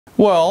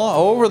Well,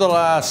 over the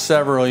last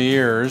several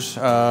years,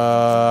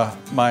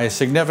 my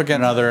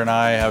significant other and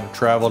I have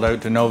traveled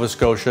out to Nova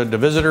Scotia to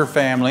visit her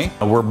family.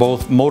 We're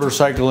both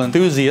motorcycle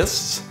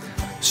enthusiasts,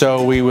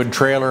 so we would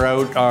trailer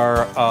out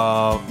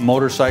our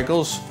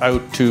motorcycles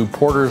out to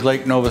Porters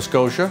Lake, Nova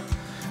Scotia,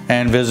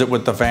 and visit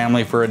with the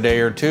family for a day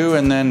or two,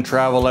 and then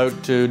travel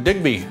out to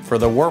Digby for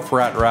the Wharf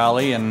Rat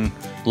Rally in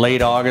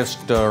late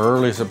August or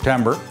early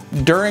September.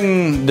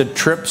 During the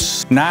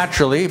trips,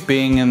 naturally,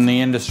 being in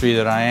the industry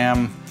that I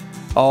am,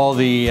 all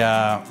the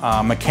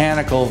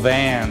mechanical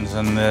vans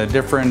and the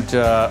different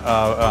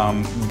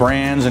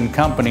brands and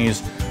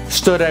companies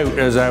stood out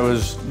as I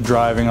was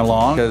driving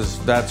along, because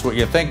that's what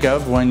you think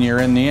of when you're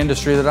in the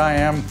industry that I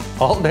am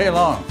all day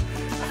long.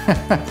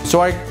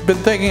 So I've been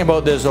thinking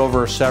about this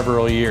over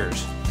several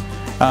years.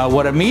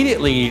 What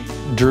immediately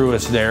drew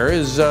us there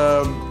is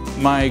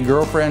my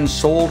girlfriend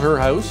sold her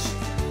house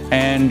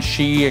and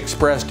she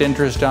expressed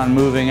interest on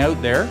moving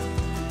out there.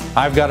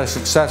 I've got a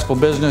successful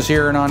business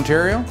here in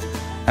Ontario,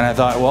 and I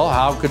thought, well,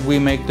 how could we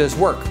make this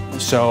work?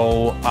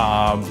 So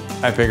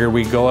I figured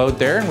we'd go out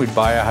there and we'd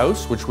buy a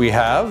house, which we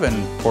have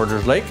in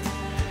Porters Lake,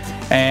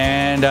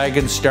 and I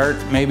could start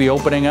maybe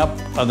opening up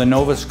the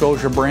Nova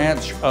Scotia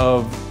branch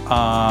of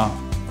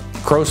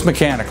Crose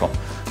Mechanical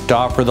to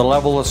offer the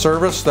level of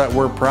service that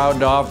we're proud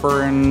to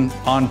offer in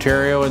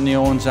Ontario and the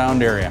Owen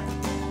Sound area.